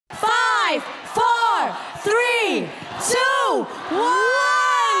5, 4, 3, 2, 1!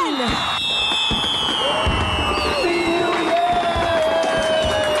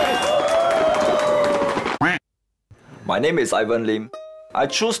 My name is Ivan Lim. I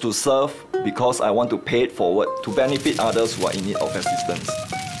choose to serve because I want to pay it forward to benefit others who are in need of assistance.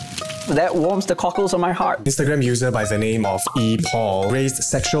 That warms the cockles of my heart. Instagram user by the name of E. Paul raised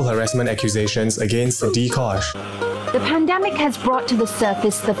sexual harassment accusations against Dkosh. The pandemic has brought to the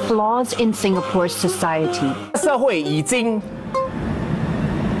surface the flaws in Singapore's society. 社会已经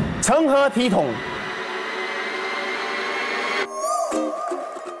成何体统？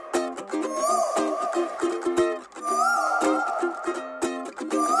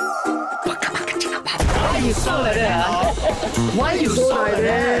 Why you so like that? Why you so like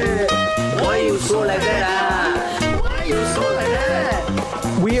that? Why you so like that? Why you so like that?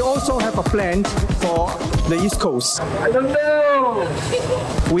 We also have a plan for the East Coast. I don't know.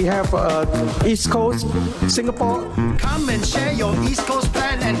 We have East Coast, Singapore. Come and share your East Coast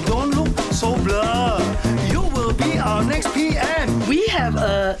plan and don't look so blurred. You will be our next PM. We have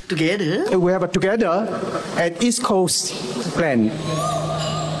a together. We have a together at East Coast plan.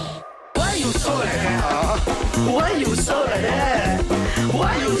 Why you so like that? Why you so like that?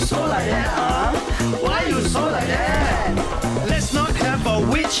 Why you so like that? Why you so like that? Let's not have a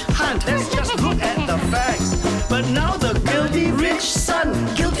witch hunt. Let's just look at the facts. But now the guilty rich son,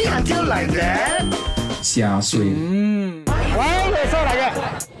 guilty until like that. 下水。Why you so like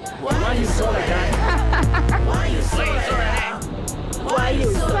that? Why you so like that? Why you so like that? Why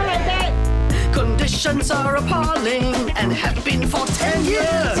you so like that? Conditions are appalling and have been for 10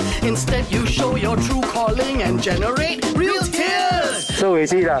 years. Instead, you show your true calling and generate real tears. 受委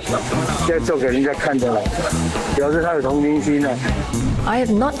屈了，要做给人家看的了，表示他有同情心了。 I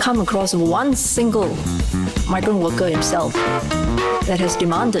have not come across one single migrant worker himself that has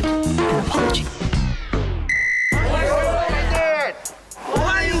demanded an apology. Why you so like that?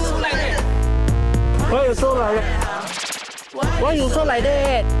 Why you so like that? Why you so like that? Why you so like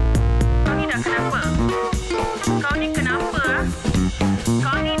that? Kau ni dah kenapa? Kau ni kenapa?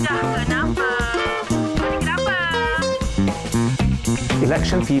 Kau ni dah kenapa? Kau ni kenapa?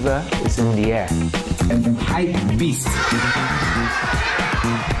 Election fever is in the air. And hype beast.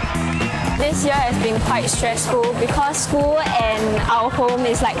 This year has been quite stressful because school and our home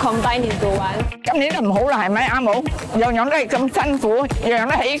is like combined into one. 今年就唔好啦，係咪啱冇？樣樣都係咁辛苦，樣樣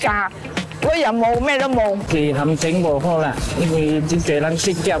都起價，嗰又冇咩都冇。既冚整冇好啦，因為啲嘅撚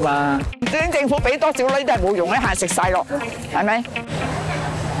息夾啊。啲政府俾多少呢都係冇用，一下食晒落，係咪？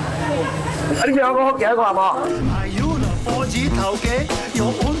呢邊有個屋企一個係嘛？ Are you the 4字頭嘅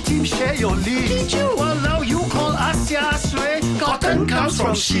Your own team share your lead. Walao, you call us 下水 Cotton comes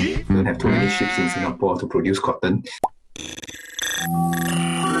from sheep. We don't have too many ships in Singapore to produce cotton.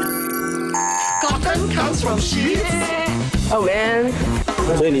 Cotton comes from sheep. Oh man.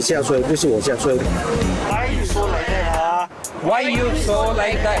 所以你下水，不是我下水。 Why you so like that? Why you so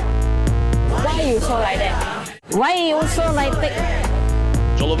like that? Why you so like that? Why you so like that?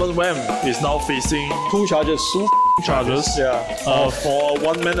 Jonathan Wham is now facing 2 charges, 2 charges for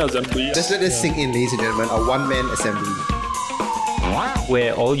one-man assembly. Just let this sink in, ladies and gentlemen, a one-man assembly.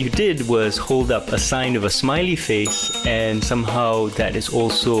 Where all you did was hold up a sign of a smiley face, and somehow that is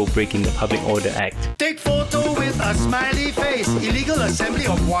also breaking the Public Order Act. Take photo with a smiley face. Illegal assembly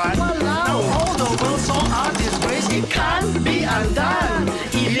of one. Now all the world saw our disgrace. It can't be undone.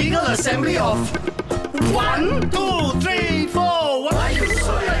 Illegal assembly of 1, 2, 3, 4. Why you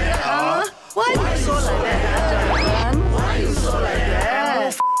so like that? Why you so like that? Why you so like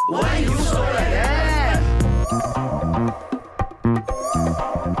that? Why you so like that?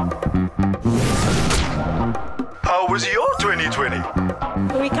 How was your 2020?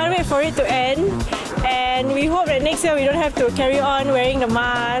 We can't wait for it to end, and we hope that next year we don't have to carry on wearing the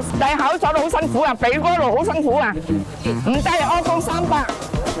mask. 戴口罩都好辛苦啊，鼻哥度好辛苦啊，唔低柯工300，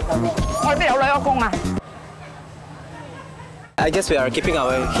我邊有女柯工啊？ I guess we are keeping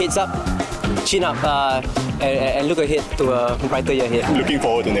our heads up, chin up, and look ahead to a brighter year ahead. Looking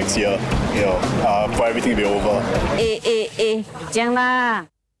forward to next year, for everything to be over. 這樣啦。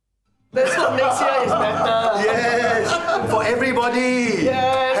 Let's hope next year is better. Yes, for everybody.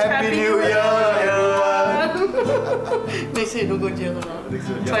 Yes, Happy New Year, everyone. Next year, don't go jail.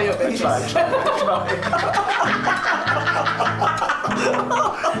 Try your best.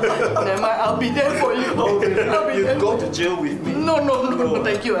 Never mind, I'll be there for you. You go to jail with me? No,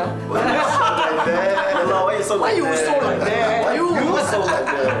 thank you. Why you so like that? Why you so like that? You so like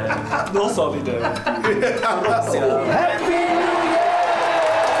that. No solidarity. Happy New Year!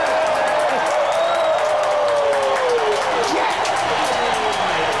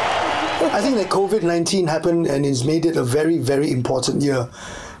 I think that COVID-19 happened and it's made it a very, very important year.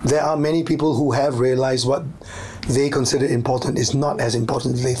 There are many people who have realized what they consider important is not as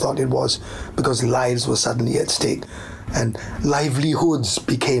important as they thought it was, because lives were suddenly at stake and livelihoods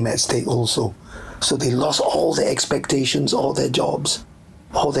became at stake also. So they lost all their expectations, all their jobs,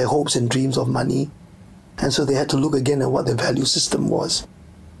 all their hopes and dreams of money. And so they had to look again at what their value system was.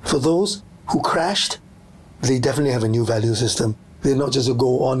 For those who crashed, they definitely have a new value system. They're not just to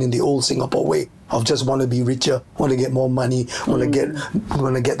go on in the old Singapore way of just want to be richer, want to get more money, want to get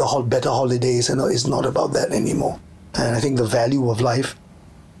the better holidays, and it's not about that anymore. And I think the value of life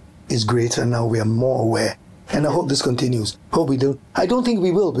is greater now. We are more aware, and I hope this continues. Hope we do. I don't think we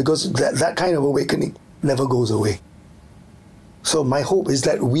will, because that kind of awakening never goes away. So my hope is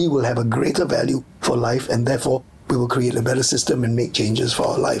that we will have a greater value for life, and therefore we will create a better system and make changes for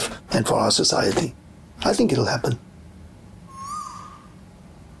our life and for our society. I think it'll happen.